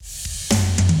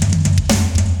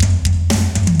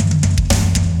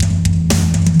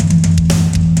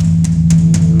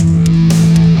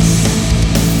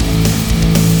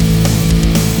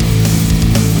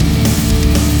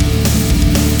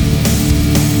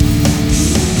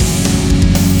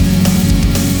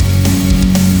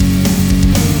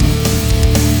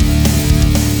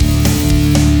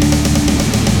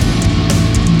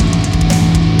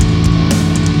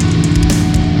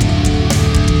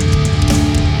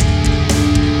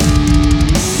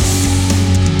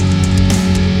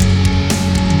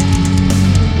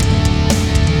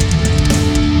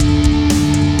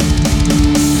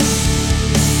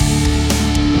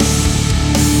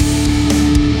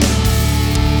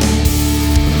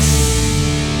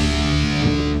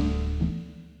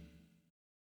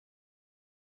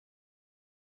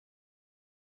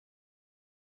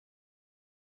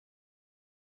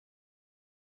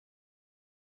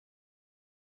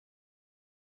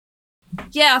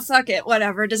Yeah, fuck it,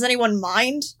 whatever. Does anyone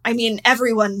mind? I mean,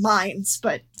 everyone minds,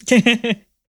 but...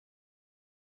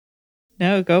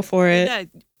 No, go for it. No,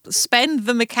 spend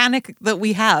the mechanic that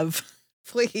we have,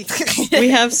 please. We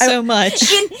have so much.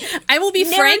 I will be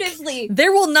frank,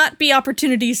 there will not be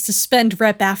opportunities to spend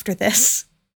rep after this.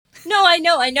 No, I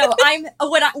know.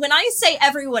 When I say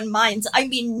everyone minds, I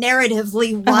mean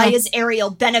narratively, why is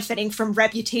Ariel benefiting from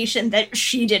reputation that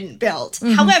she didn't build?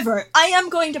 Mm-hmm. However, I am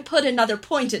going to put another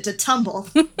point into Tumble.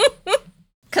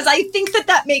 Because I think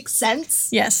that makes sense.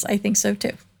 Yes, I think so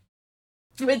too.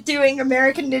 With doing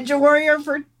American Ninja Warrior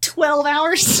for 12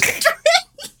 hours straight.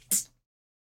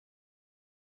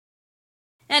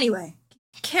 Anyway,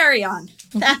 carry on.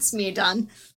 That's me done.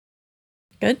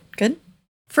 Good.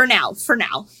 For now.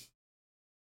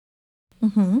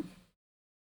 Mm-hmm.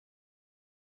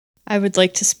 I would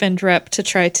like to spend rep to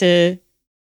try to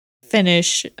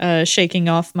finish shaking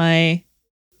off my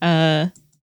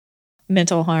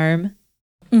mental harm.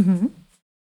 Mm-hmm.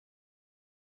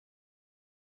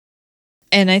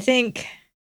 And I think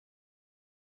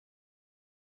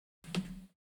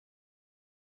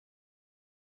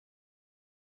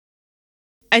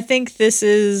this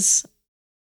is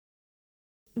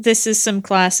some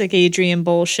classic Adrian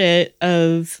bullshit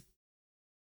of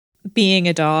being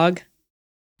a dog.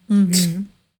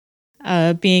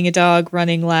 Mm-hmm. Being a dog,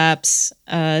 running laps,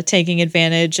 taking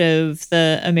advantage of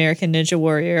the American Ninja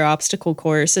Warrior obstacle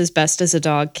course as best as a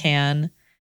dog can.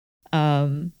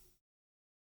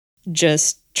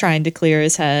 Just trying to clear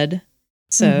his head.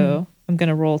 So I'm going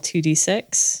to roll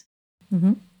 2d6.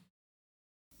 Mm-hmm.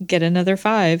 Get another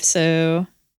 5. So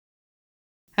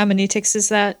how many ticks is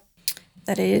that?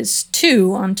 That is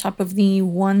 2 on top of the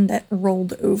 1 that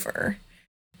rolled over.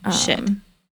 Shit.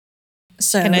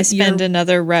 So can I spend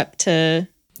another rep to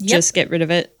just get rid of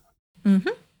it? Mm-hmm.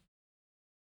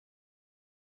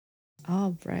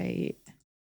 All right.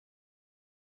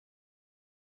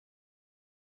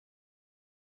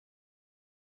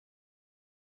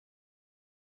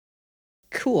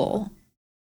 Cool.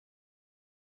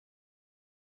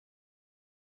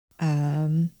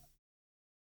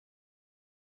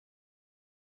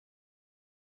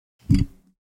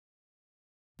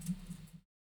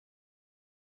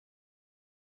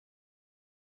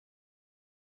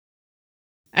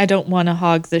 I don't want to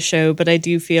hog the show, but I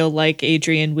do feel like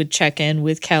Adrian would check in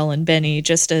with Kel and Benny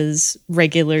just as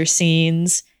regular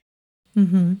scenes.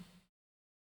 Mm-hmm.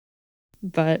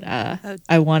 But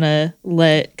I want to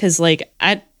because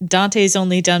Dante's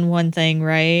only done one thing,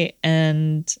 right?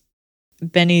 And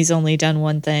Benny's only done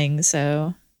one thing,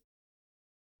 so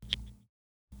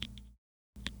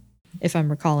if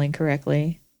I'm recalling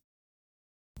correctly.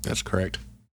 That's correct.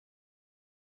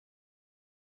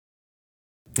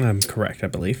 Correct, I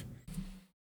believe.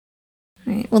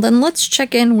 All right, well then let's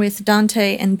check in with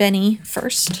Dante and Benny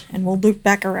first, and we'll loop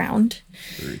back around.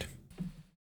 Rude.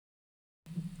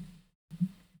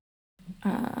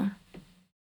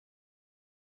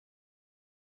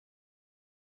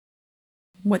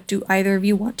 What do either of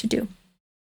you want to do?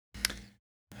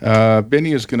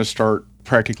 Benny is going to start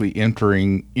practically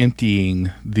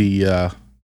emptying the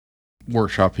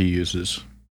workshop he uses,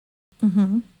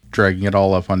 dragging it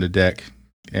all up onto deck,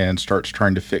 and starts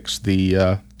trying to fix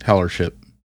the Heller ship.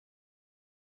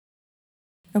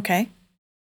 Okay.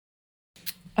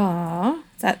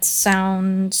 That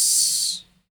sounds...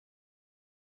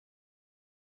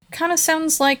 kind of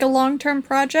sounds like a long-term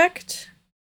project.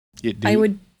 I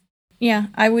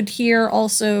would hear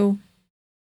also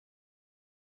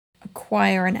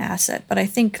acquire an asset, but I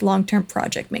think long-term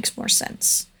project makes more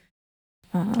sense.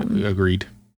 Agreed.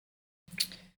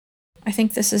 I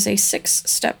think this is a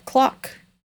 6-step clock.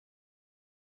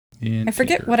 I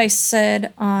forget what I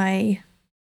said.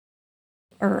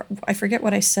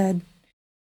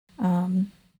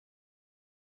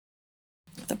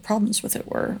 The problems with it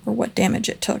were, or what damage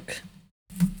it took.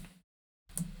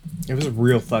 It was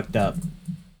real fucked up.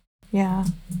 Yeah.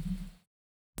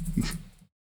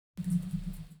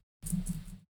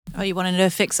 Oh, you wanted to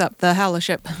fix up the Howler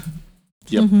ship?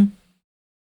 Yep. Mm-hmm.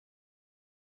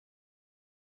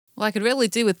 Well, I could really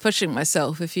do with pushing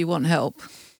myself if you want help.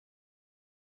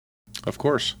 Of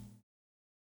course.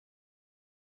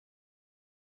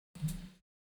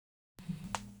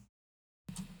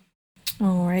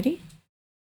 Alrighty.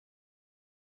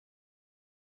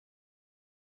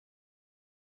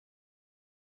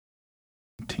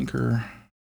 Tinker.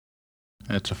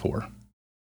 It's a 4.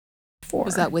 4.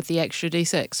 Was that with the extra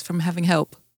d6 from having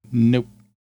help? Nope.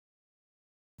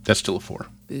 That's still a 4.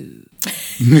 Boo.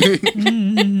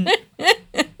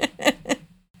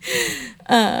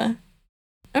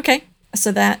 Okay,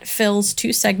 so that fills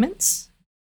 2 segments.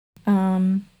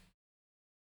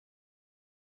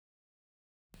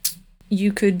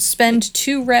 you could spend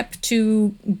 2 rep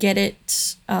to get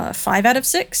it 5 out of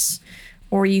 6,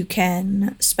 or you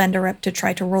can spend a rep to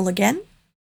try to roll again.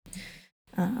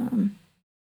 I'm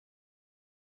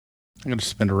going to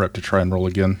spend a rep to try and roll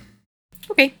again.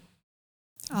 Okay.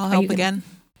 I'll help again.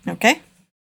 Okay.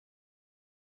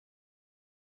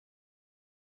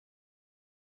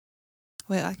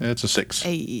 Wait, It's a 6.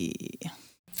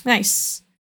 Nice.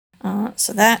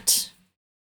 So that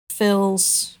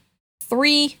fills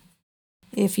 3.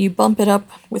 If you bump it up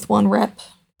with 1 rep,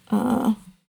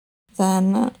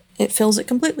 then it fills it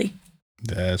completely.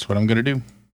 That's what I'm going to do.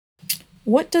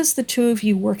 What does the 2 of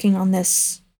you working on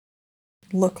this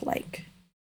look like?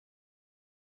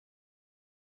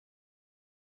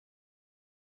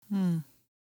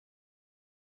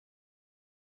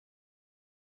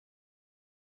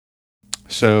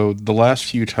 So the last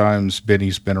few times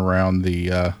Benny's been around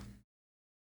the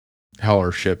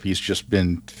Howler ship, he's just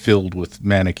been filled with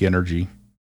manic energy.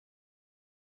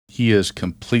 He is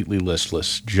completely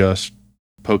listless, just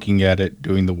poking at it,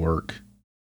 doing the work.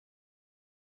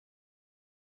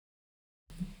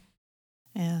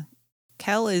 Yeah.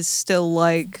 Kel is still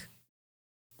like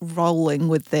rolling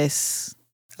with this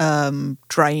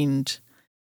drained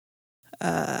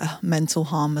mental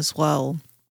harm as well.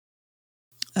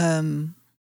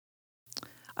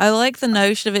 I like the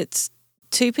notion of it's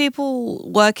 2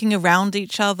 people working around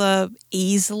each other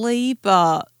easily,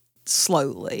 but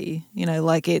slowly. You know,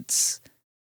 like it's...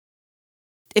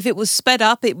 If it was sped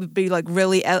up, it would be like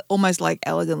really almost like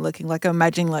elegant looking. Like I'm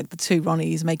imagining like the 2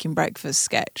 Ronnies making breakfast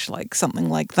sketch, like something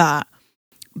like that.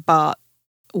 But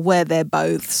where they're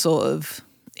both sort of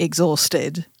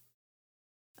exhausted,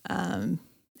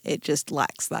 it just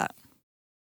lacks that.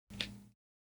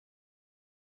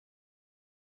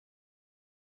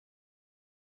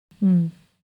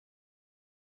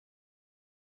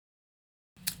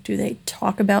 Do they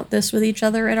talk about this with each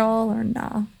other at all, or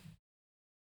nah?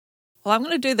 Well, I'm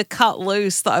going to do the cut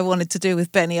loose that I wanted to do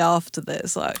with Benny after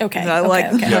this. Like, Okay, I like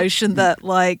the notion that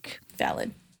like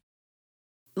valid.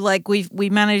 Like we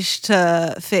managed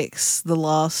to fix the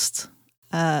last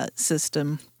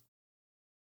system.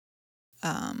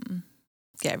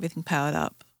 Get everything powered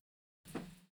up.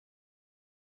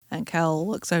 And Cal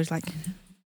looks over like,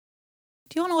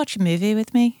 do you want to watch a movie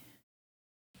with me?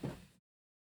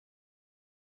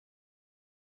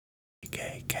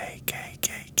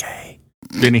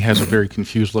 Benny has a very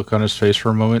confused look on his face for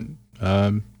a moment.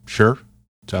 Sure.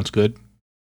 Sounds good.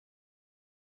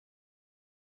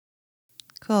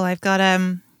 Cool. I've got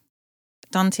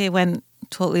Dante went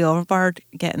totally overboard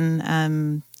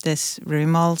getting this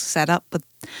room all set up with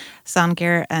sound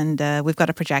gear, and we've got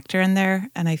a projector in there,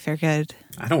 and I figured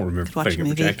I don't remember putting a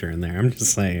projector in there. I'm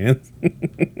just saying.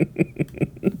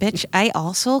 Bitch,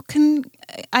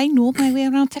 I know my way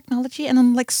around technology, and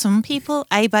unlike some people,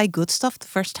 I buy good stuff the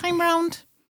first time round,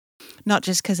 not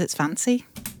just because it's fancy.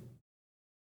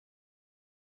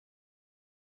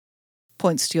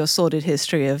 Points to your sordid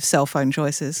history of cell phone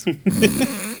choices.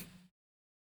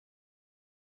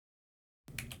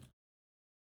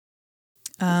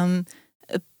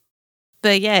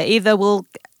 But yeah, either we'll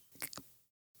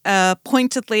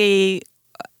pointedly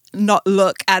not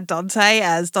look at Dante,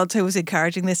 as Dante was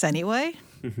encouraging this anyway.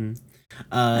 Mm-hmm.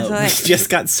 We just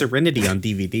got Serenity on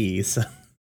DVD, so...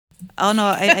 Oh no,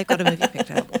 I got a movie picked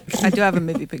out. I do have a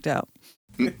movie picked out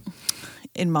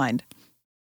in mind.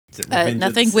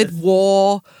 Nothing with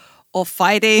war or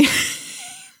fighting.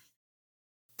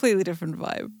 Completely different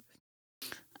vibe.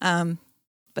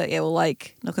 But yeah, we'll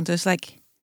like knock onto us like,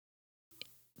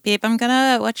 babe, I'm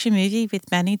gonna watch a movie with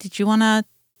Benny. Did you wanna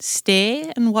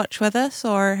stay and watch with us,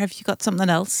 or have you got something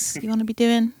else you wanna be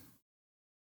doing?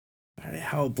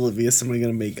 How oblivious am I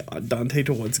gonna make Dante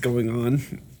to what's going on?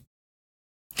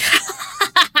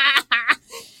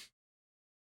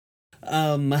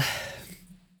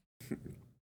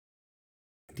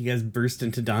 Do you guys burst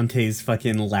into Dante's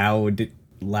fucking loud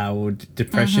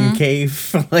depression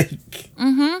cave? Like,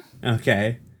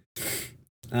 okay.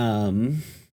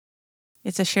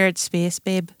 It's a shared space,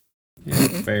 babe. Yeah,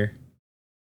 that's fair.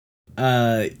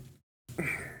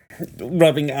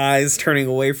 Rubbing eyes, turning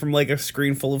away from like a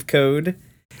screen full of code.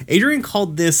 Adrian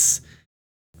called this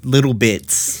little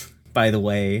bits, by the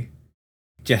way,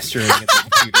 gesturing at the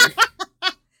computer.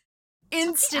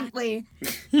 Instantly.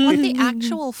 What the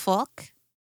actual fuck?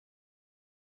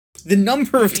 The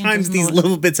number of times these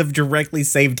little bits have directly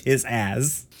saved his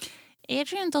ass.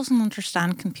 Adrian doesn't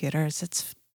understand computers.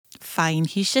 It's fine.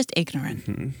 He's just ignorant.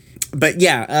 Mm-hmm. But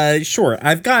yeah, sure.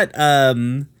 I've got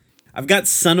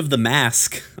Son of the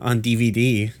Mask on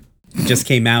DVD. It just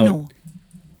came out.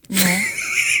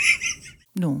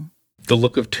 No. The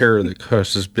look of terror that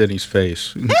crosses Benny's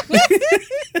face. Me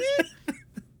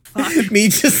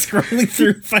just scrolling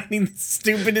through finding the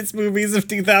stupidest movies of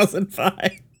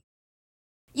 2005.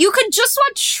 You could just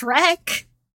watch Shrek.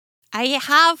 I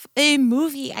have a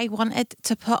movie I wanted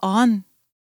to put on.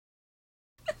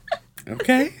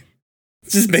 Okay.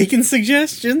 Just making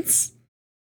suggestions.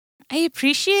 I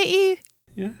appreciate you,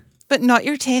 Yeah. but not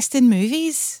your taste in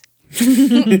movies.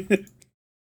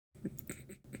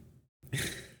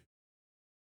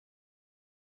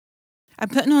 I'm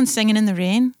putting on Singing in the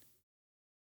Rain.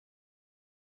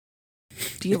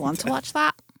 Do you want to watch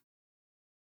that?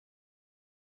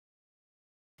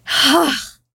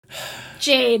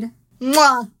 Jade.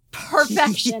 Mwah.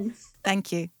 Perfection.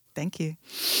 Thank you. Thank you.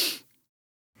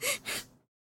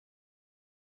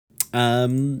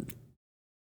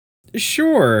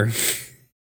 Sure.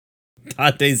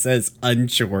 Dante says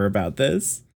unsure about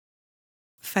this.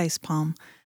 Facepalm.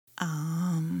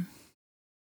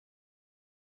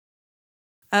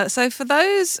 So for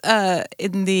those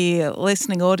in the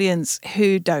listening audience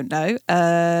who don't know,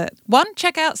 one,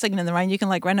 check out Singing in the Rain. You can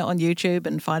rent it on YouTube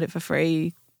and find it for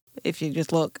free if you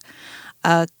just look.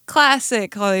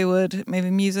 Classic Hollywood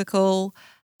movie musical.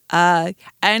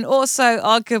 And also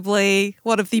arguably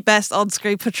one of the best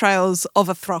on-screen portrayals of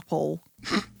a throuple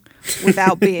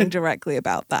without being directly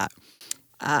about that.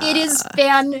 It is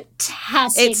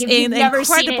fantastic. It's If you've an never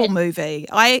seen incredible it. movie.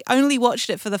 I only watched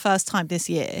it for the first time this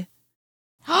year.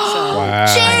 Wow.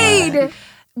 Jade!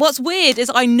 What's weird is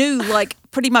I knew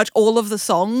pretty much all of the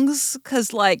songs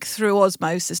because through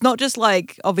osmosis, not just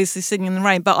obviously Singing in the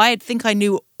Rain, but I think I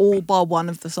knew all bar one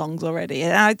of the songs already,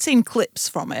 and I'd seen clips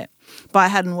from it, but I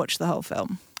hadn't watched the whole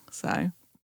film. So,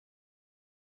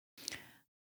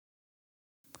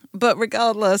 but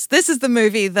regardless, this is the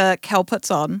movie that Kel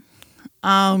puts on.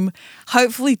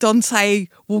 Hopefully Dante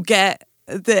will get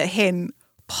the hint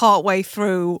partway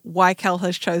through why Kel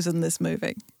has chosen this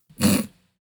movie.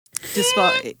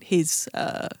 Despite his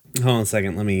Hold on a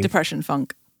second, let me depression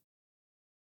funk.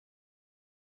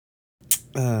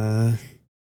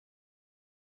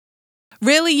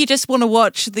 Really, you just want to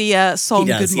watch the song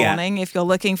He does, Good Morning if you're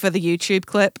looking for the YouTube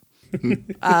clip. We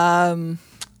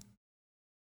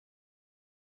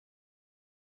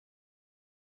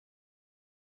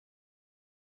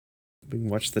can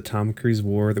watch the Tom Cruise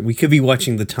War. We could be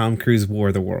watching the Tom Cruise War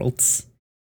of the Worlds.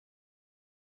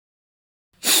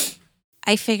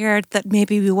 I figured that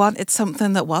maybe we wanted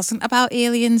something that wasn't about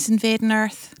aliens invading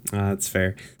Earth. That's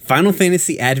fair. Final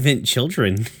Fantasy Advent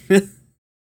Children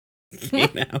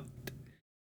came out.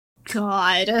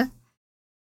 God.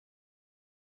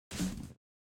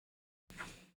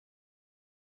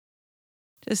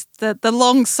 Just the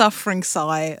long-suffering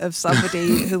sigh of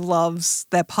somebody who loves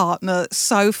their partner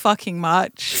so fucking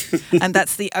much, and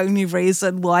that's the only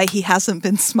reason why he hasn't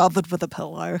been smothered with a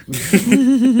pillow.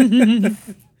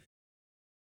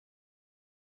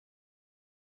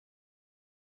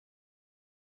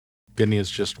 Benny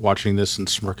is just watching this and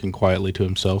smirking quietly to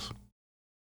himself.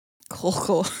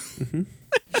 Cool.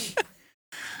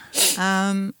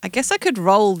 I guess I could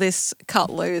roll this cut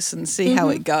loose and see how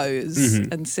it goes,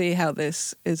 and see how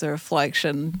this is a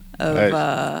reflection of.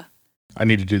 I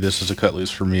need to do this as a cut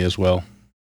loose for me as well.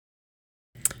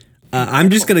 I'm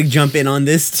just going to jump in on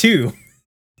this too.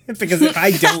 Because if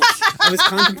I don't, I was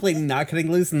contemplating not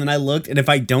cutting loose, and then I looked, and if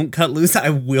I don't cut loose, I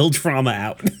will trauma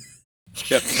out.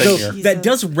 Yep, So here. that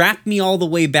does wrap me all the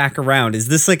way back around. Is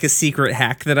this a secret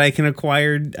hack that I can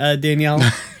acquire, Danielle?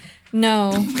 No.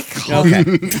 Okay.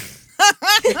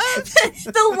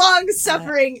 The long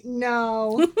suffering.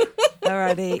 No.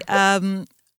 Alrighty.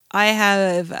 I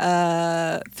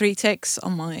have 3 ticks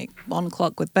on my 1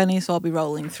 clock with Benny, so I'll be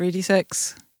rolling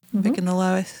 3d6, picking the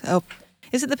lowest. Oh,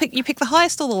 is it you pick the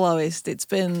highest or the lowest? It's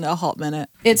been a hot minute.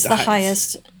 It's the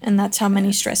highest, and that's how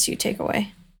many stress you take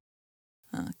away.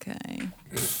 Okay.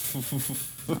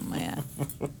 Oh, man.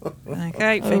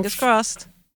 Okay, fingers crossed.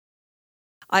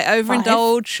 I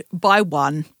overindulge by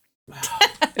 1.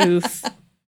 Oof.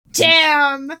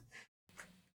 Damn.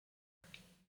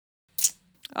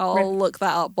 I'll look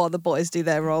that up while the boys do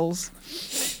their rolls.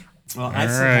 Well, I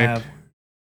still have-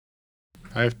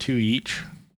 I have 2 each.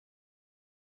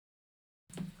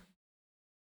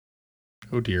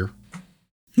 Oh dear.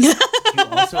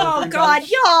 Oh God,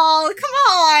 y'all, come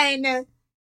on.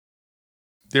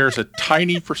 There's a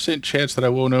tiny % chance that I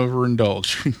won't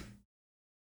overindulge.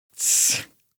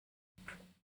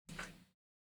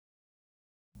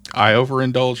 I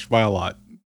overindulged by a lot.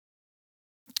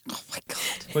 Oh my god.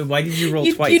 Wait, why did you roll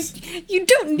You- twice? You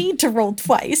don't need to roll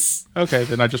twice. Okay,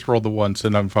 then I just rolled the once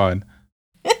and I'm fine.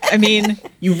 I mean,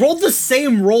 You rolled the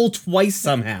same roll twice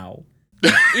somehow.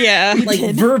 Yeah. Like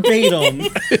verbatim.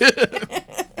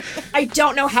 I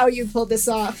don't know how you pulled this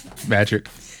off. Magic.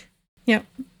 Yep.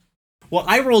 Well,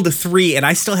 I rolled a 3 and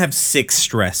I still have 6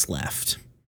 stress left.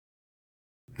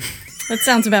 That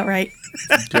sounds about right.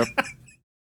 Yep.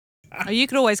 Oh, you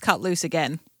could always cut loose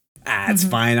again. It's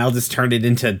fine. I'll just turn it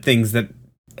into things that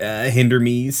hinder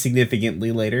me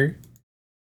significantly later.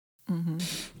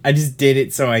 I just did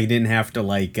it so I didn't have to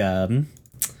like I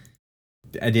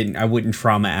wouldn't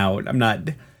trauma out. I'm not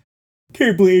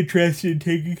terribly interested in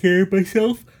taking care of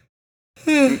myself.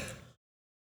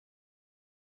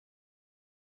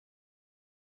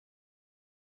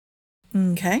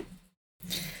 Okay.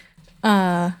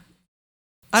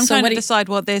 I'm So trying what to do you- decide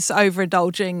what this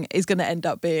overindulging is going to end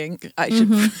up being. I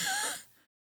should.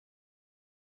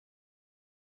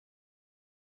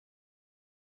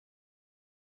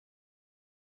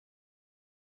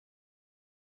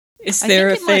 Is I there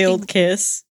a think it might be- failed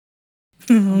kiss?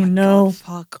 Oh no. God,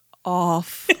 fuck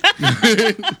off.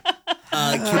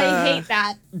 I hate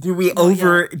that. Do we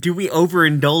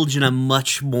overindulge in a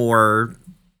much more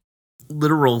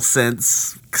literal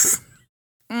sense?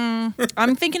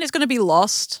 I'm thinking it's going to be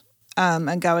lost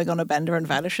and going on a bender and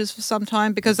vanishes for some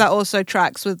time, because that also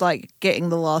tracks with like getting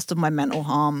the last of my mental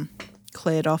harm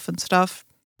cleared off and stuff.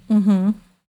 Mm-hmm.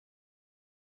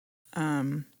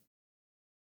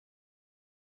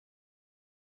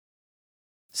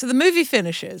 So the movie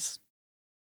finishes.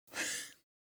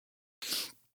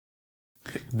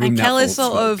 Room And not Kel full is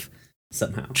sort smoke, of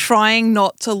somehow. trying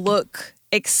not to look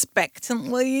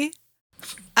expectantly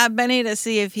at Benny to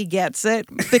see if he gets it,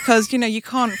 because, you know, you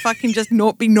can't fucking just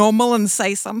not be normal and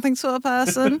say something to a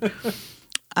person.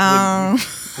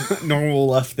 Normal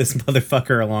left this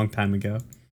motherfucker a long time ago.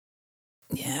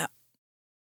 Yeah.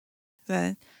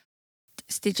 Did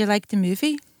you like the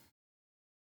movie?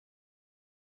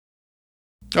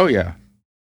 Oh, yeah.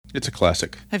 It's a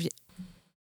classic.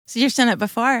 So you've seen it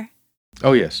before?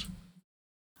 Oh, yes.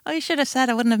 Oh, you should have said.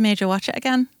 I wouldn't have made you watch it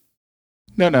again.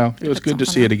 No. It was Put good to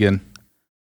something see on. it again.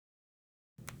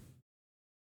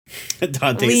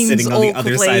 Dante's Leans sitting on the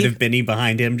other awkwardly. side of Benny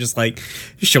behind him, just like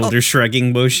shoulder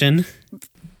shrugging motion.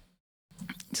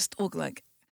 Just like,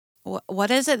 what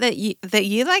is it that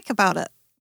you like about it?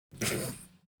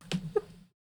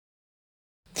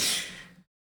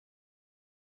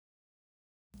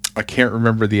 I can't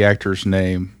remember the actor's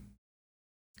name.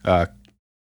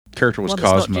 Character was Well, it's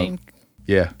not Cosmo. Gene.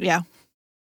 Yeah. Yeah.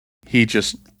 I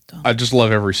just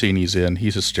love every scene he's in.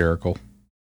 He's hysterical.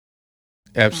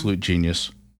 Absolute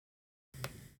genius.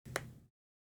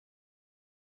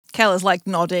 Kel is like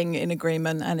nodding in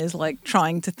agreement and is like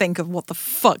trying to think of what the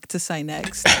fuck to say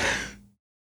next.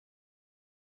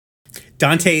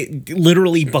 Dante,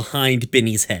 literally behind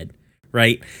Benny's head,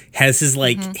 right, has his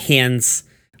like hands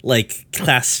like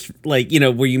clasped, like, you know,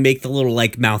 where you make the little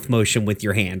like mouth motion with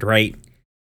your hand, right?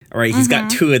 All right, he's got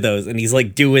 2 of those, and he's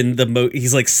like doing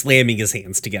he's like slamming his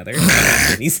hands together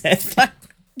behind Benny's head.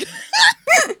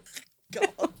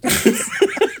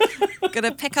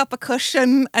 Gonna pick up a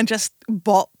cushion and just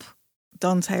bop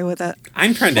Dante with it.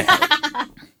 I'm trying to help.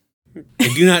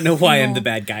 I do not know why I'm the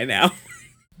bad guy now.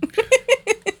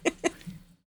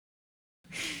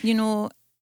 You know,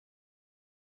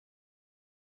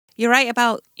 you're right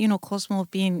about, you know, Cosmo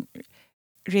being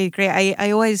really great.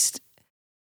 I always,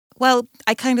 well,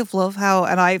 I kind of love how,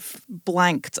 and I've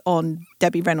blanked on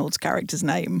Debbie Reynolds' character's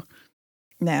name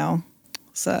now.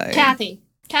 So Kathy.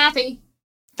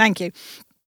 thank you.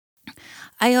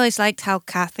 I always liked how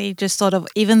Kathy just sort of,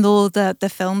 even though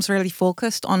the film's really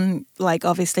focused on, like,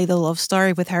 obviously the love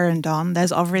story with her and Don,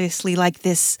 there's obviously like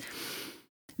this,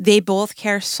 they both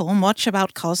care so much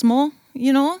about Cosmo,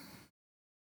 you know?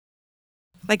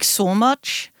 Like, so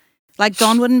much. Like,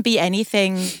 Don wouldn't be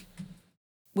anything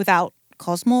without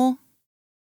Cosmo.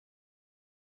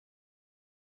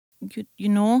 You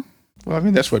know? Well, I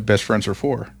mean, that's what best friends are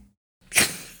for.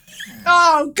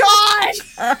 Oh, God!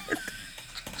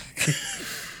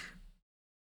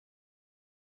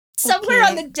 Somewhere Okay,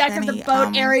 on the deck of the Benny,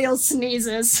 boat, Ariel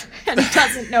sneezes and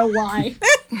doesn't know why.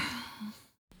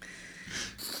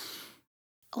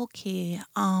 Okay,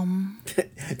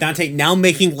 Dante now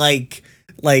making hold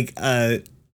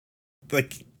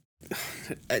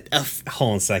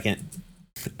on a second.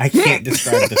 I can't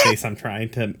describe the face I'm trying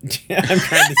to say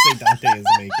Dante is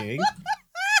making.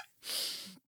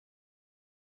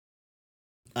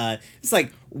 It's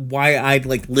like wide-eyed,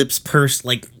 like lips pursed,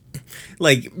 like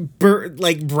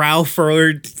brow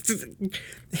furrowed,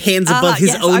 hands above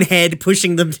his yes, own head,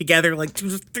 pushing them together, like.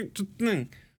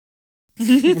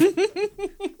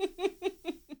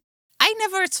 I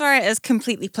never saw it as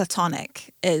completely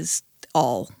platonic, is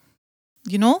all.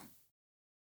 You know?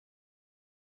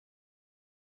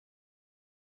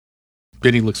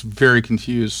 Benny looks very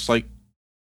confused. It's like,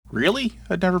 really?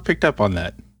 I'd never picked up on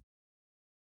that.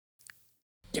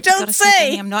 You don't Gotta say.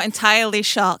 Benny, I'm not entirely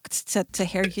shocked to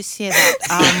hear you say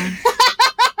that.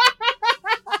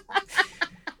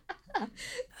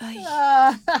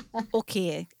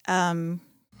 Okay. I'm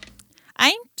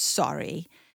sorry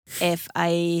if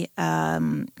I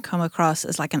come across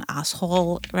as like an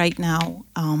asshole right now.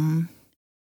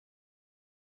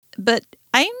 But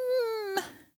I'm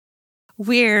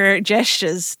weird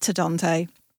gestures to Dante.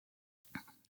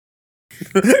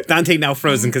 Dante now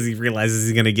frozen because he realizes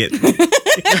he's gonna get.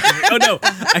 Oh no!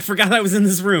 I forgot I was in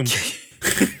this room.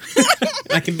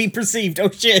 I can be perceived. Oh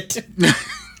shit!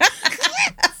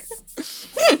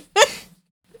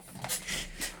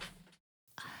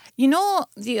 You know,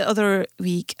 the other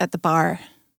week at the bar,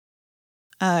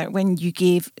 when you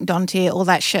gave Dante all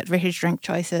that shit for his drink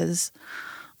choices,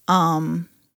 and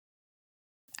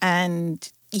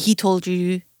he told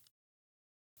you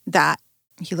that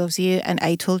he loves you, and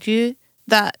I told you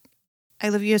that I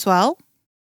love you as well.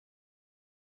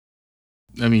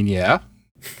 I mean, yeah.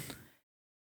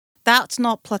 That's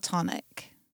not platonic.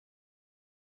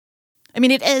 I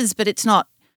mean, it is, but it's not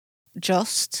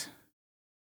just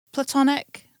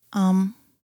platonic.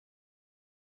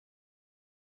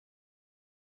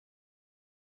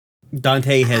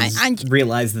 Dante has I-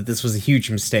 realized that this was a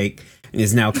huge mistake and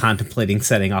is now contemplating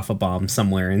setting off a bomb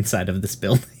somewhere inside of this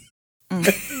building.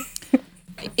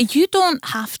 You don't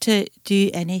have to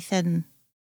do anything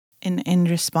in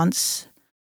response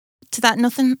to that.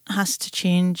 Nothing has to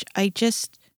change.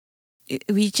 It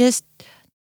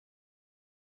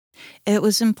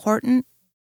was important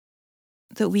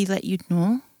that we let you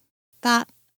know that,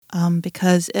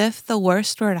 because if the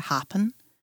worst were to happen,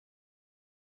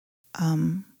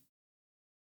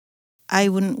 I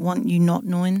wouldn't want you not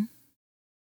knowing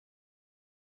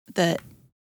that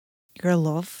you're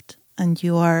loved and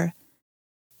you are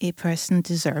a person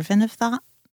deserving of that.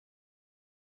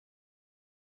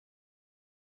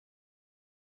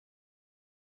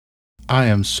 I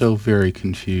am so very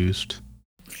confused.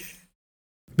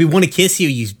 We want to kiss you,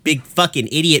 you big fucking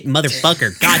idiot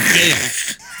motherfucker. God damn.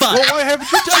 Fuck. Well, why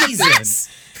haven't you done it then? Jesus.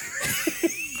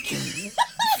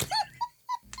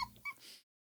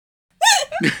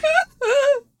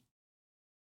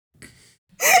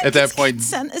 At that point,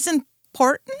 Consent is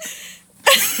important.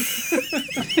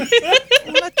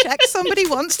 You want to check somebody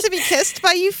wants to be kissed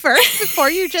by you first before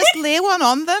you just lay one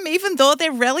on them, even though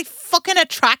they're really fucking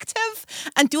attractive,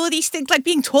 and do all these things like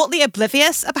being totally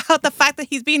oblivious about the fact that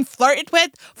he's being flirted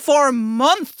with for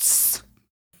months.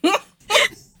 that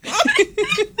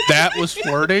was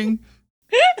flirting?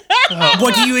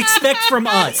 What do you expect from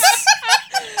us?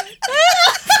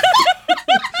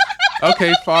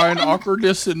 Okay, fine.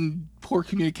 Awkwardness and poor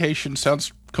communication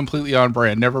sounds completely on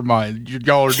brand. Never mind.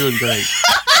 Y'all are doing great.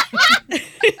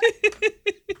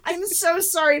 I'm so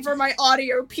sorry for my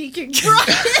audio peaking.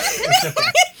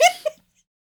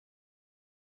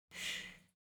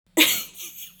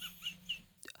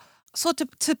 So to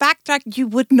backtrack, you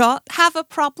would not have a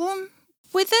problem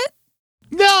with it?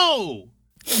 No!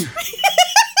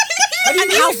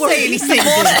 And how were you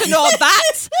supposed to know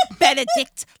that,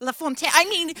 Benedict Lafontaine? I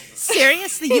mean,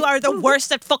 seriously, you are the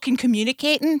worst at fucking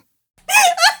communicating.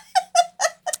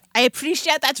 I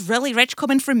appreciate that's really rich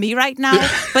coming from me right now,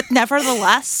 but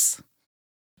nevertheless.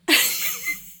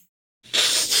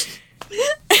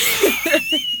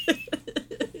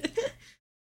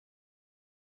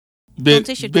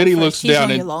 Dante should go Benny first. looks He's down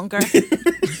only and longer.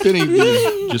 Benny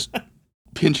is just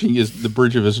pinching the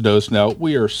bridge of his nose now.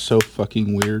 We are so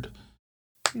fucking weird.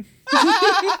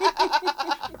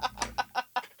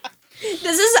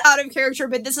 This is out of character,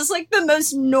 but this is like the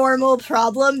most normal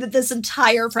problem that this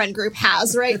entire friend group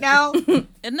has right now, Isn't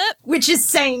it? which is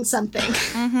saying something.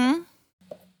 Mm-hmm.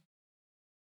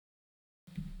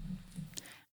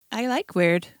 I like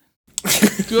weird.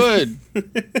 Good.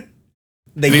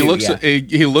 They And he do, looks yeah.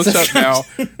 he looks up now,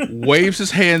 waves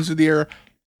his hands in the air.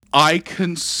 I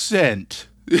consent.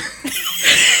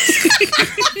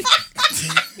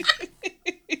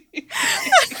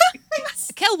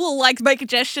 Kel will like make a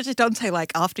gesture to Dante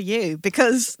like after you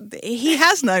because he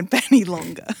has known Benny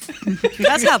longer.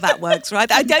 That's how that works, right?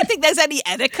 I don't think there's any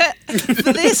etiquette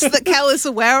for this that Kel is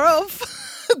aware of.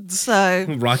 So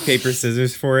Rock, paper,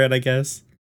 scissors for it, I guess.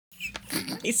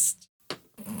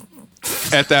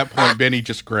 At that point, Benny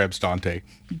just grabs Dante.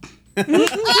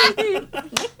 oh,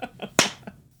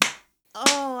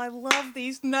 I love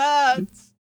these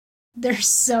nerds. They're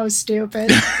so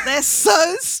stupid. They're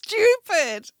so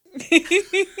stupid.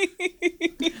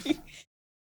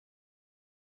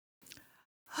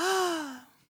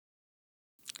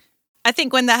 I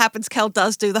think when that happens, Kel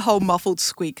does do the whole muffled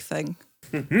squeak thing.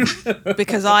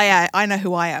 Because I know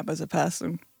who I am as a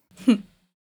person.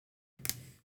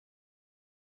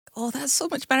 Oh, that's so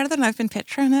much better than I've been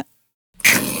picturing it.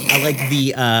 I like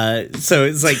the so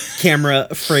it's like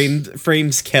camera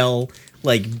frames Kel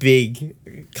like big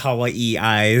kawaii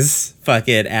eyes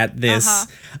fucking at this.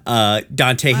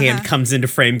 Dante hand comes into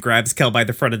frame, grabs Kel by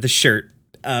the front of the shirt,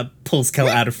 pulls Kel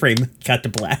out of frame, cut to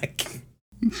black.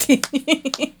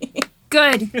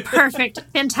 Good. Perfect.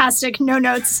 Fantastic. No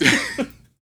notes.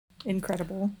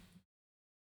 Incredible.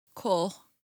 Cool.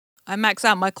 I max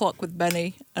out my clock with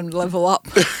Benny and level up.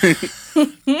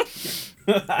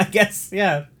 I guess,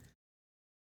 yeah.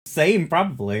 Same,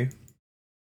 probably.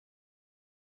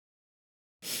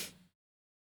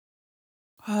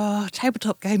 Oh,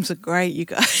 tabletop games are great, you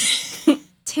guys.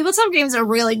 Tabletop games are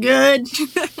really good.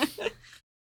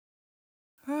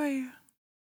 Oh, yeah.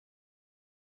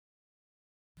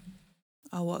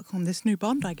 I'll work on this new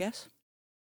bond, I guess.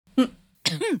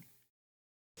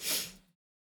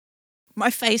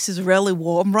 My face is really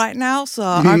warm right now, so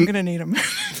I'm going to need a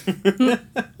minute.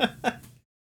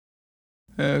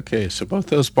 Okay, so both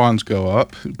those bonds go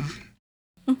up.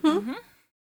 Mm-hmm.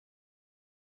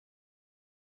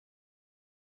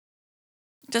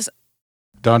 Just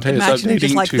Dante is imagining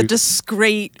just updating like to the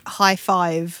discreet high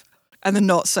five and the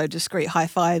not so discreet high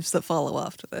fives that follow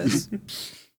after this.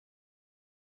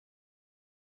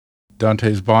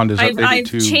 Dante's bond is updated I've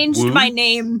to changed woo. my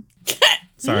name.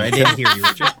 Sorry, I didn't hear you,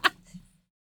 Richard.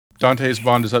 Dante's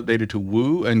bond is updated to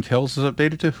woo, and Kel's is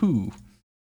updated to who.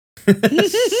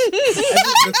 That's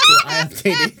cool. I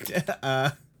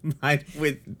updated mine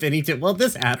with Benny to, well,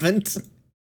 this happened.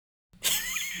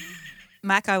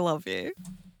 Mac, I love you.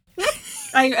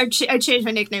 I changed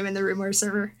my nickname in the Rumor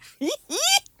server.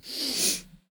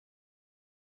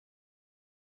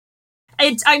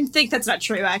 I think that's not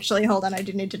true, actually. Hold on, I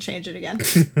do need to change it again.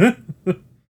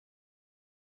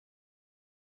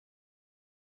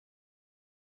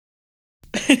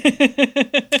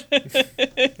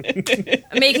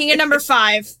 I'm making it number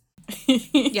 5.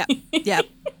 Yep.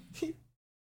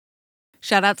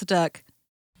 Shout out to Dirk.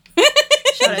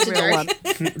 Shout out to Real Dirk. one.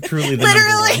 Truly the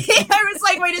Literally, number one. I was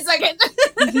like, wait a second.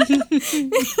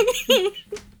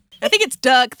 I think it's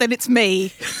Dirk, then it's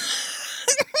me.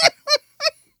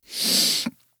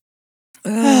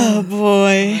 Oh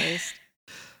boy.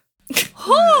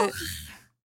 Right.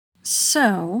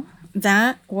 So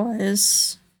that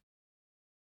was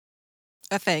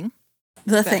A thing.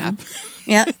 the That thing. happened.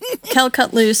 Yeah. Kel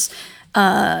cut loose.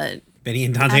 Benny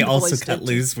and Dante And also Oyster cut too.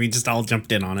 loose. We just all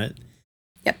jumped in on it.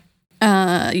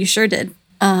 You sure did.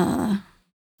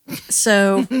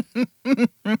 So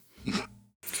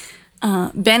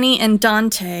Benny and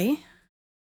Dante,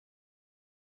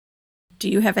 do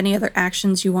you have any other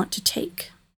actions you want to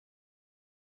take?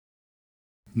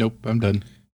 Nope, I'm done.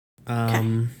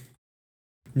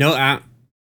 No,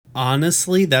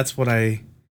 honestly, that's what I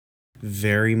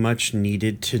very much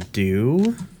needed to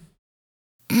do.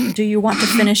 Do you want to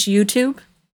finish YouTube?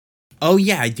 Oh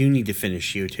yeah, I do need to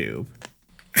finish YouTube.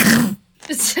 I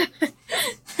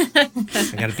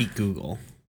gotta beat Google.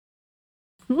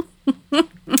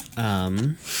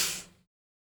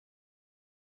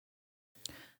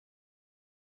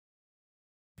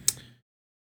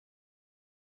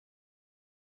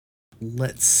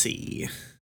 Let's see.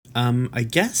 I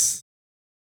guess.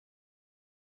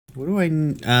 What do I?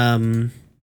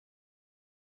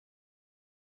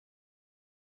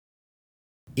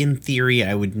 In theory,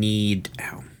 I would need.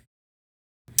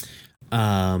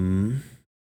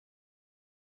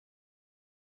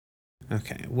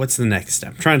 Okay, what's the next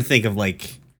step? I'm trying to think of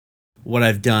like what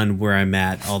I've done, where I'm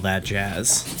at, all that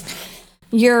jazz.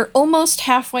 You're almost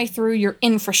halfway through your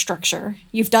infrastructure.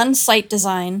 You've done site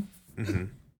design. Mm-hmm.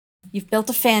 You've built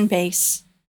a fan base.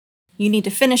 You need to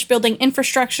finish building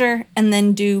infrastructure and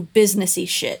then do businessy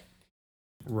shit.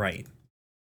 Right.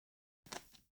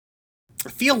 I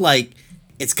feel like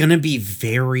it's going to be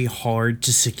very hard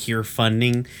to secure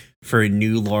funding for a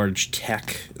new large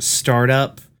tech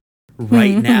startup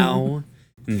right now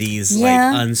in these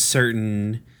like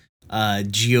uncertain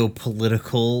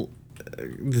geopolitical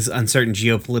this uncertain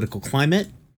geopolitical climate.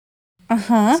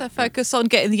 Uh-huh. So focus on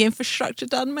getting the infrastructure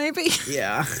done, maybe.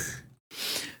 Yeah.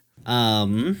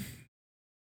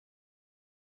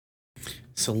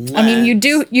 So I mean, you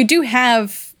do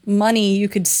have money. You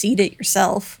could seed it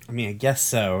yourself. I mean, I guess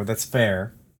so. That's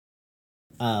fair.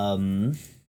 All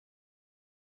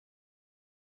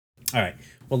right.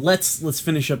 Well, let's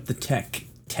finish up the tech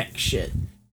shit.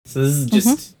 So this is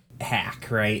just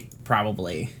hack, right?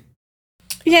 Probably.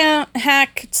 Yeah,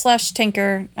 hack /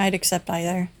 tinker. I'd accept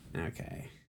either. Okay.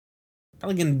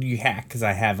 Probably gonna do hack because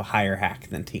I have a higher hack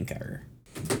than Tinker.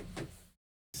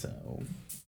 So,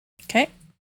 Okay.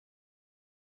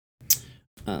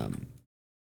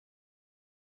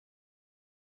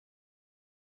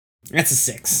 That's a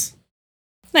 6.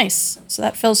 Nice. So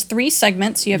that fills 3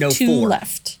 segments. You have No, 2 4.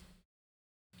 left.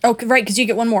 Oh, right, because you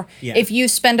get one more. Yeah. If you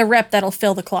spend a rep, that'll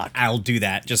fill the clock. I'll do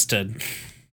that just to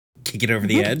kick it over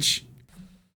the edge.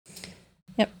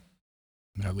 Yep.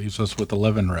 That leaves us with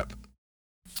 11 rep.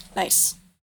 Nice.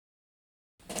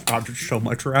 God, there's so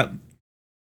much rep.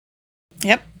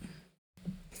 Yep.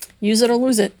 Use it or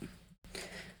lose it.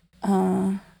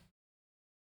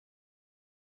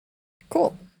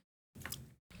 Cool.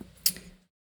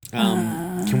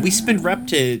 Can we spend rep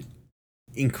to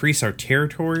increase our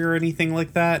territory or anything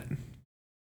like that?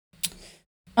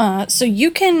 So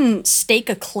you can stake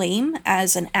a claim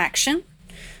as an action.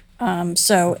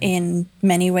 So in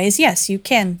many ways, yes, you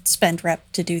can spend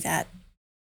rep to do that.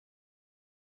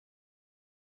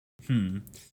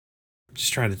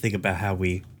 Just trying to think about how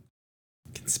we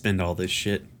can spend all this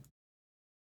shit.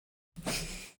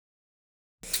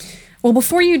 Well,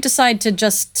 before you decide to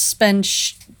just spend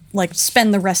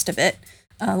spend the rest of it,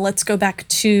 let's go back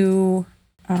to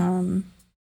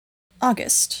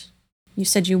August. You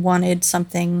said you wanted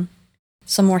some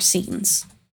more scenes.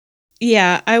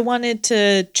 Yeah, I wanted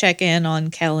to check in on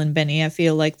Cal and Benny. I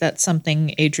feel like that's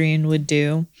something Adrian would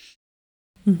do.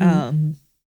 Mm-hmm.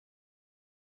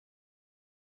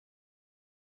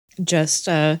 Just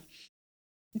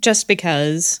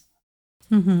because.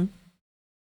 Mm-hmm.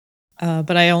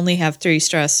 But I only have 3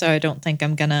 stress, so I don't think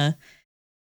I'm gonna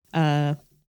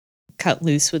cut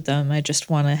loose with them. I just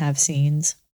want to have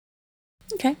scenes.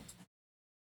 Okay.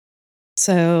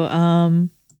 So,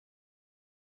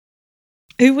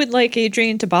 who would like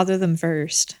Adrian to bother them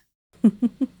first?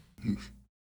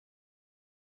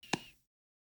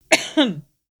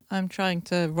 I'm trying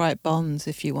to write bonds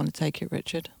if you want to take it,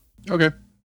 Richard. Okay.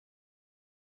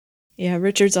 Yeah,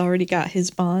 Richard's already got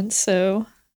his bond, so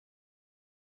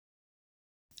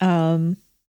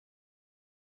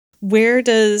where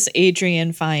does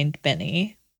Adrian find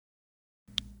Benny?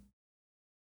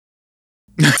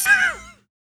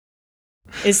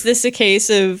 Is this a case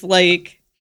of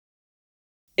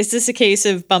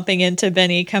bumping into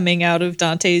Benny coming out of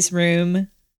Dante's room?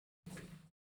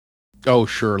 Oh,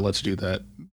 sure. Let's do that.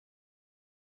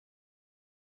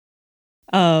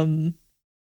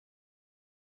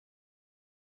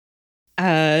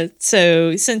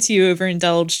 So since you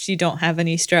overindulged, you don't have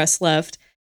any stress left.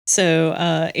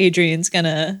 So, Adrian's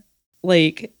gonna,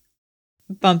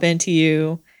 bump into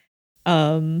you.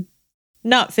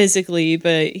 Not physically,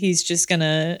 but he's just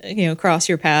gonna, cross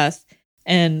your path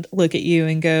and look at you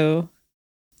and go,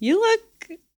 You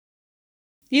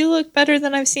look better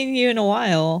than I've seen you in a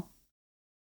while.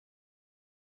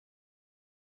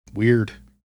 Weird.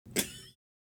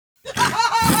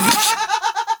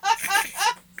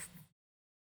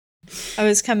 I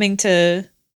was coming to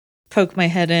poke my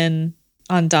head in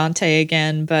on Dante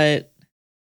again, but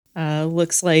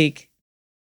looks like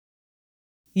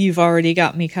you've already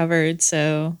got me covered,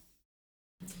 so...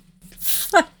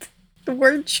 Fuck. The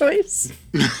word choice.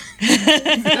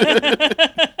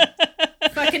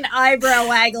 Fucking eyebrow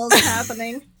waggles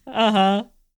happening. Uh-huh.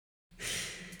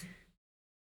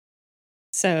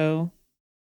 So...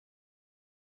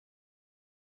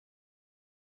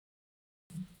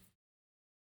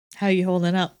 How you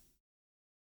holding up?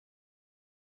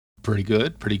 Pretty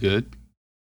good. Pretty good.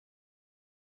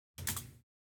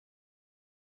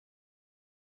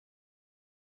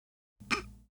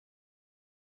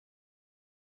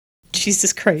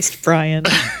 Jesus Christ, Brian.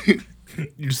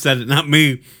 You said it, not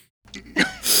me.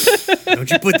 Don't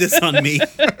you put this on me.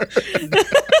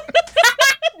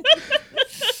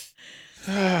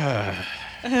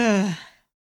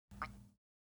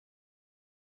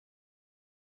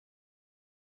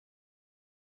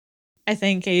 I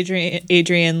think Adrian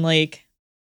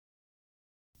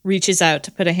reaches out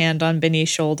to put a hand on Benny's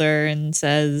shoulder and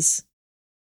says,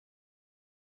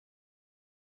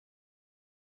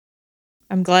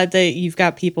 I'm glad that you've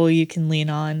got people you can lean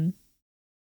on.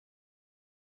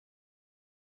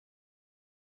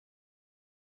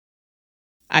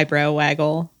 Eyebrow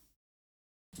waggle.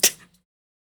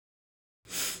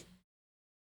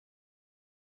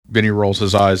 Benny rolls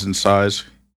his eyes and sighs.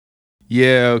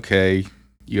 Yeah, okay.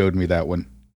 You owed me that one.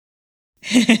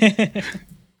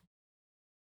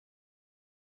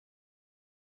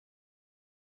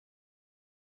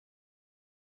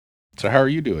 So how are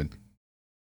you doing?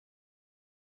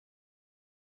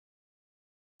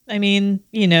 I mean,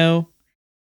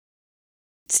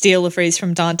 steal a phrase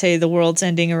from Dante, the world's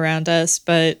ending around us,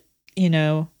 but,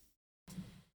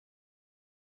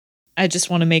 I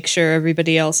just want to make sure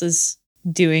everybody else is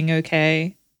doing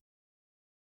okay.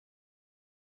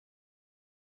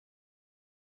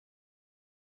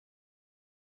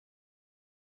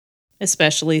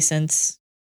 Especially since,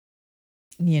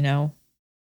 that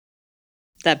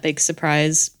big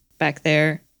surprise back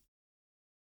there.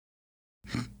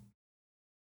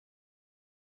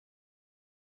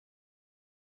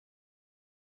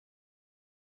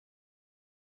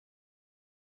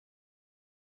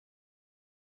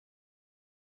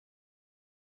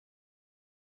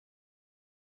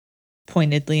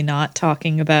 Pointedly not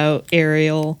talking about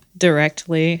Ariel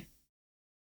directly.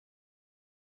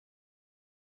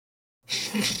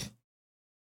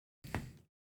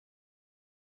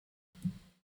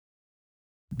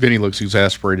 Vinny looks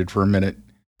exasperated for a minute.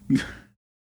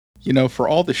 For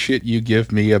all the shit you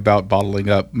give me about bottling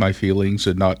up my feelings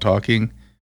and not talking,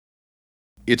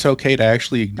 it's okay to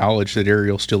actually acknowledge that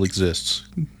Ariel still exists.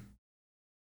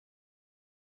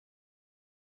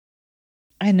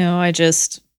 I know,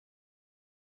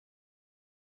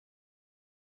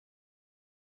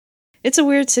 it's a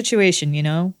weird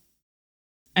situation,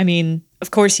 I mean, of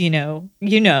course you know,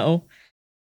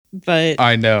 but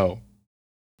I know.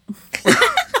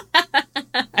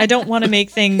 I don't want to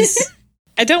make things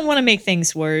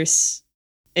worse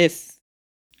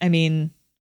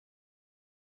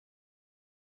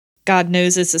God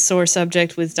knows it's a sore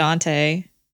subject with Dante.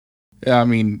 I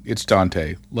mean, it's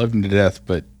Dante. Love him to death,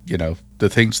 but, the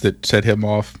things that set him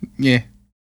off, yeah.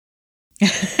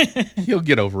 He'll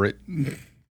get over it.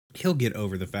 He'll get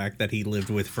over the fact that he lived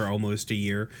with for almost a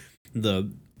year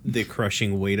the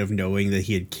crushing weight of knowing that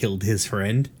he had killed his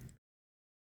friend.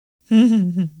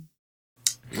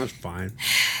 That's fine.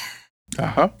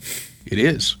 Uh-huh. It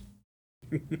is.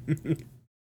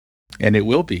 And it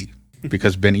will be,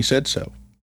 because Benny said so.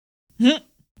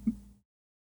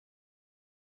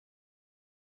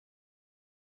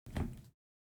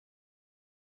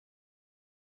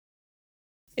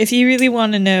 If you really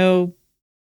want to know,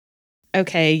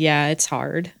 okay, yeah, it's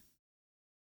hard.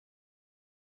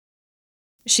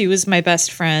 She was my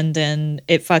best friend, and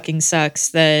it fucking sucks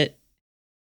that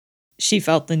she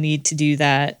felt the need to do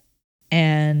that.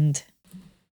 And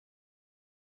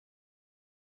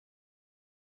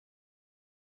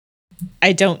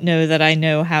I don't know that I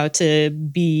know how to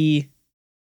be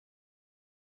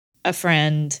a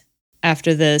friend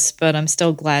after this, but I'm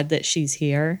still glad that she's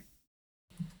here.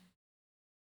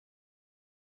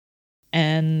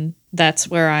 And that's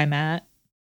where I'm at.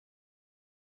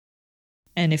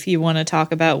 And if you want to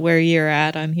talk about where you're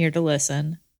at, I'm here to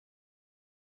listen.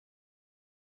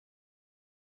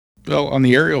 Well, on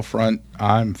the Ariel front,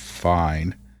 I'm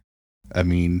fine. I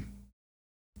mean,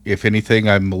 if anything,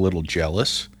 I'm a little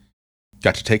jealous.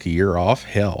 Got to take a year off?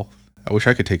 Hell, I wish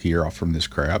I could take a year off from this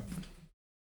crap.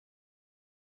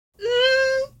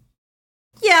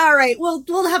 Yeah, all right.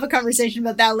 We'll have a conversation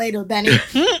about that later, Benny.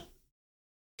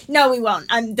 No, we won't.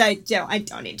 I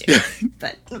don't need to.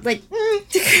 But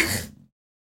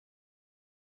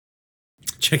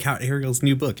Check out Ariel's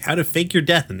new book, How to Fake Your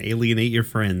Death and Alienate Your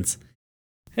Friends.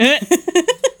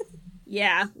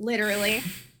 Yeah, literally.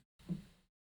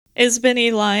 Is Benny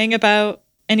lying about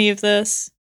any of this?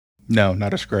 No,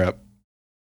 not a scrap.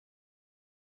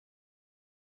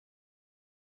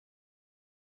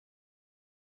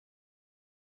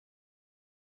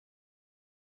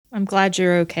 I'm glad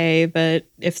you're okay, but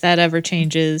if that ever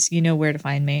changes, you know where to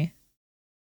find me.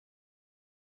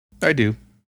 I do.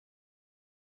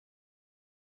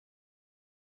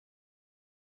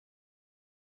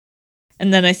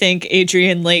 And then I think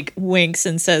Adrian winks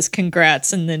and says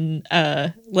congrats, and then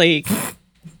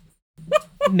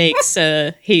makes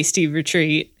a hasty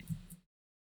retreat.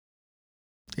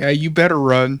 Yeah, you better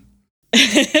run.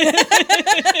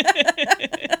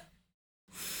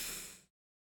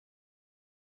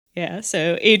 Yeah,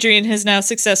 so Adrian has now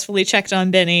successfully checked on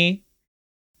Benny.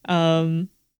 Like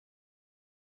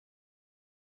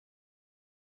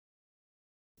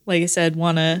I said,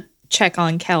 want to check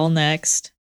on Kel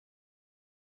next.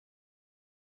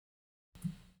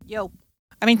 Yo.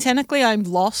 I mean, technically I'm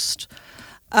lost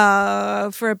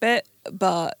for a bit,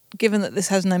 but given that this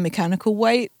has no mechanical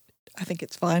weight, I think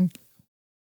it's fine.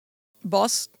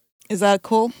 Boss, is that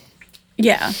cool?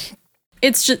 Yeah.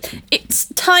 It's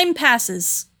time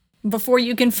passes before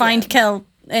you can find Kel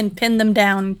and pin them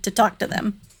down to talk to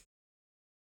them.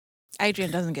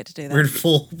 Adrian doesn't get to do that. We're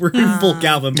in full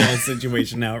Galvin Ball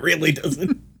situation now. It really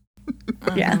doesn't.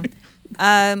 Yeah.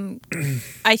 I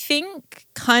think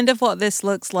kind of what this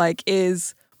looks like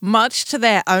is, much to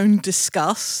their own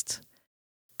disgust,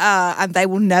 and they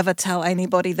will never tell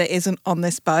anybody that isn't on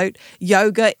this boat,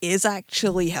 Yoga is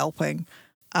actually helping.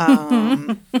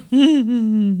 I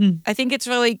think it's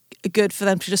really good for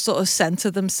them to just sort of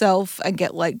center themselves and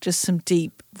get like just some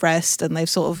deep rest, and they've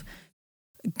sort of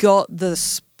got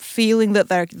this feeling that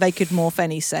they could morph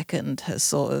any second has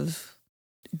sort of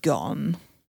gone.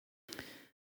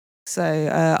 So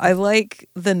I like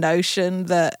the notion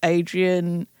that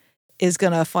Adrian is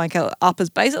going to flank out up as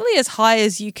basically as high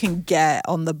as you can get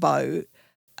on the boat.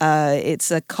 It's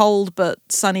a cold but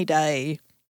sunny day.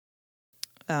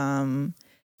 And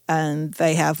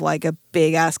they have like a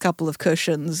big ass couple of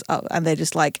cushions up, and they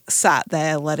just like sat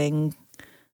there letting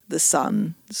the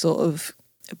sun sort of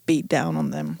beat down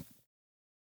on them.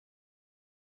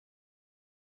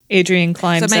 Adrian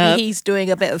climbs up. So maybe he's doing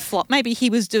a bit of maybe he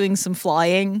was doing some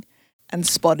flying and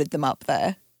spotted them up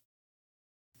there.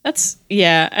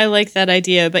 Yeah, I like that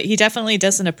idea, but he definitely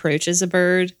doesn't approach as a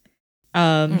bird.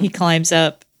 He climbs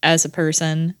up as a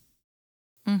person.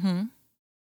 Mm-hmm.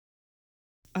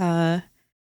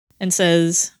 And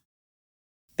says,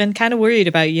 "Been kind of worried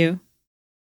about you."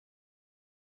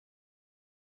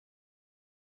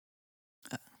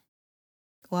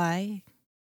 Why?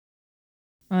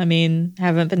 I mean,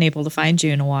 haven't been able to find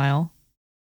you in a while.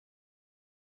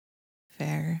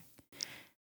 Fair.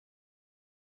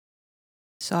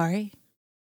 Sorry.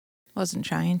 Wasn't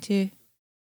trying to.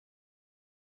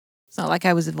 It's not like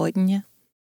I was avoiding you.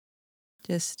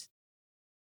 Just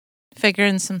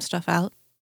figuring some stuff out.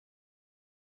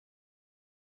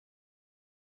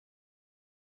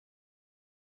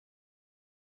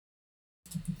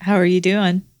 How are you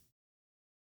doing?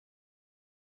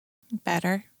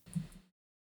 Better.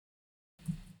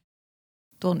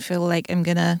 Don't feel like I'm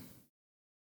gonna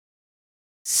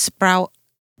sprout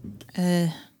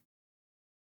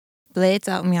blades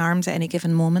out of my arms at any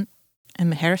given moment, and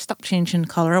my hair stop changing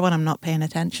colour when I'm not paying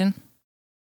attention.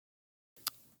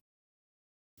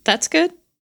 That's good.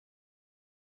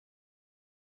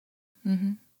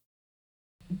 Mm-hmm.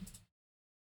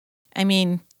 I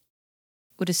mean,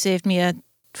 would have saved me a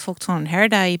full-on hair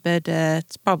dye, but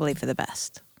it's probably for the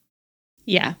best.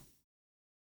 Yeah.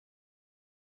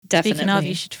 Definitely. Speaking of,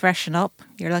 you should freshen up.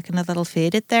 You're looking a little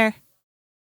faded there.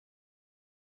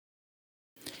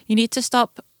 You need to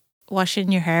stop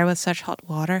washing your hair with such hot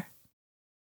water.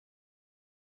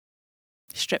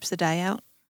 Strips the dye out.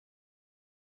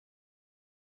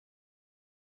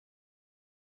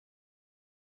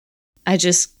 I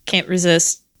just can't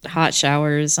resist hot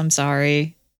showers. I'm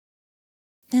sorry.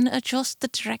 Then adjust the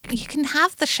direct. You can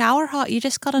have the shower hot. You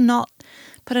just gotta not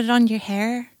put it on your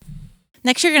hair.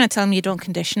 Next, you're gonna tell me you don't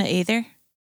condition it either.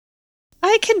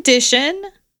 I condition.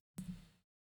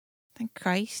 Thank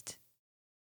Christ.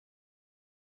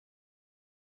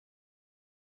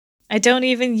 I don't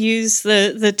even use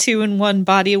the 2-in-1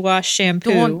 body wash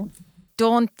shampoo.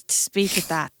 Don't speak of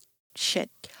that shit.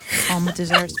 Alma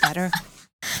deserves better.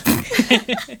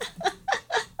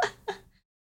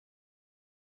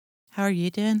 How are you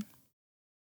doing?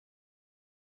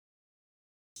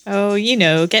 Oh,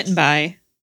 getting by.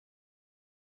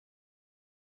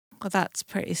 Well, that's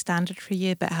pretty standard for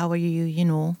you, but how are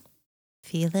you,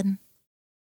 feeling?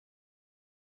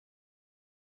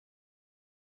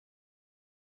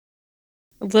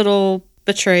 A little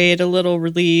betrayed, a little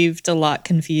relieved, a lot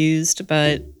confused,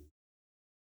 but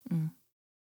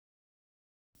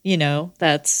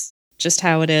that's just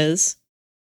how it is.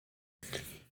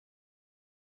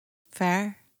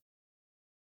 Fair.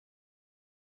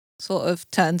 Sort of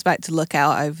turns back to look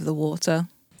out over the water.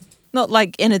 Not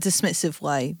like in a dismissive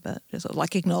way, but just sort of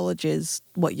like acknowledges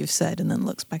what you've said and then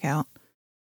looks back out.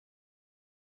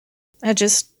 I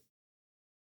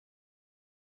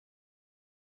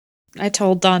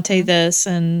told Dante this,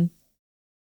 and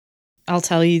I'll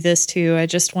tell you this too. I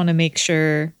just want to make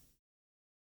sure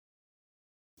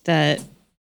that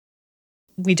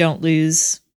we don't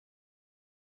lose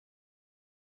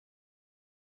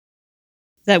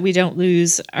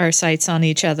our sights on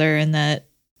each other, and that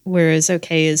we're as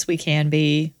okay as we can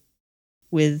be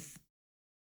with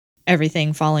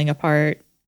everything falling apart.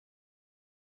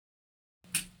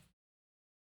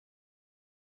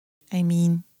 I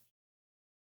mean,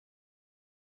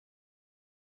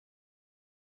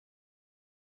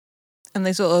 and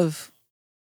they sort of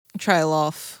trail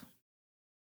off,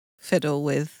 fiddle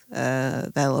with their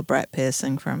labret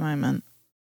piercing for a moment.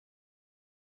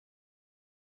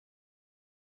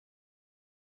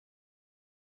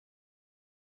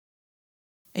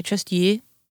 I trust you.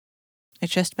 I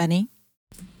trust Benny.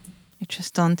 I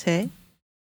trust Dante.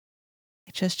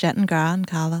 I trust Jet and Gra and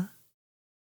Kala.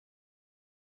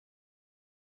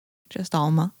 I trust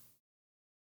Alma.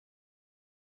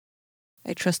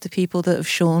 I trust the people that have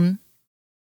shown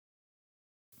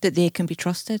that they can be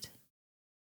trusted.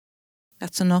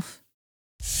 That's enough.